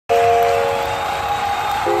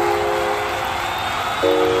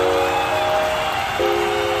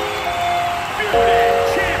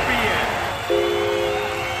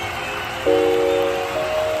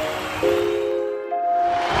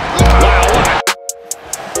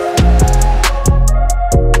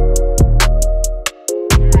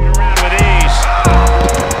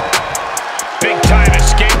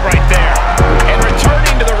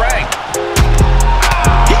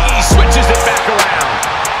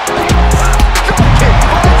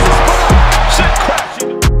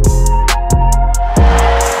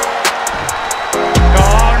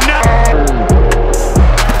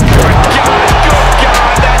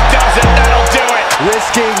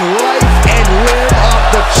Risking life and limb off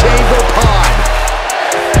the chamber pod.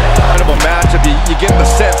 Kind of a matchup, you get the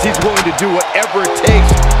sense he's willing to do whatever it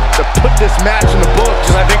takes to put this match in the books.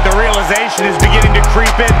 And I think the realization is beginning to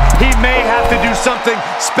creep in. He may have to do something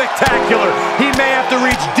spectacular. He may have to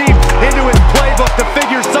reach deep into his playbook to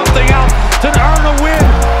figure something out to earn a win.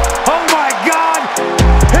 Oh my God!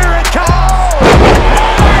 Here it comes!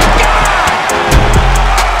 Oh my God!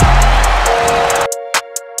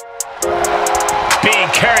 Being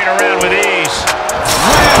carried around with ease.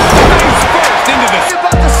 Face first into the... You're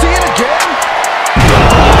about to see it again?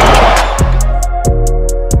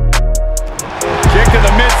 Kick to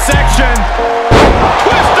the midsection.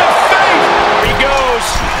 Twist of fate. There he goes.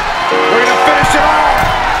 We're going to finish it off.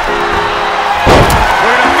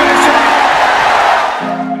 We're going to finish it off.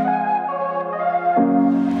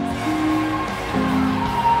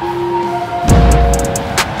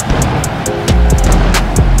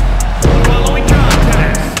 Following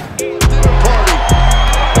contest. Dinner party.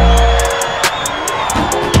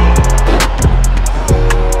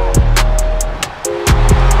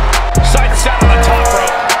 Side set on the top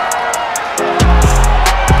rope.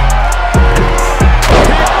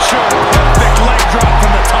 Picture perfect leg drop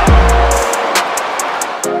from the top.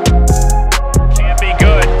 Can't be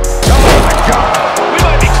good. Oh my God. We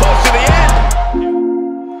might be close to the end.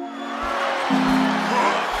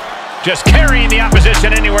 Just carrying the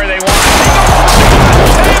opposition anywhere they want.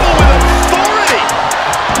 Table with authority.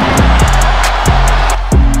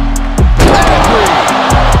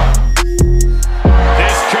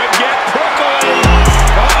 This could get prickly.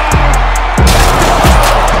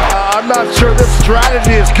 I'm not sure this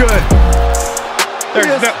strategy is good.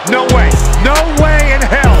 There's no way. No way in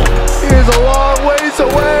hell. He is a long ways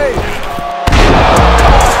away.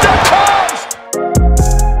 Step comes.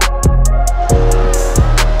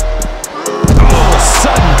 Oh,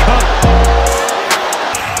 sudden cut.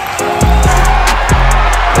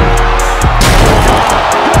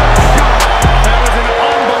 That was an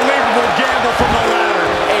unbelievable gamble from the ladder.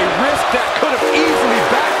 A risk that could have easily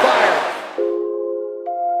backfired.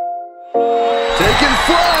 Taking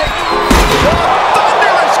flight. The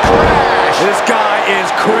thunderous crash. This guy is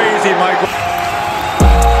crazy, Michael.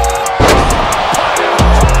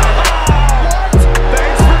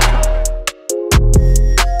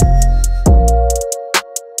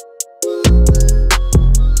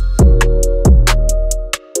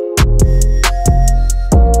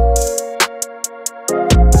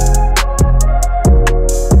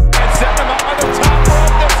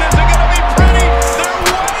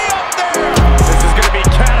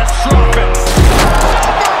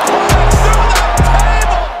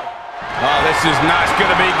 This is not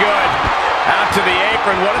going to be good. Out to the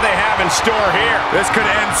apron. What do they have in store here? This could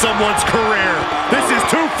end someone's career. This is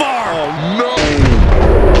too far. Oh, no.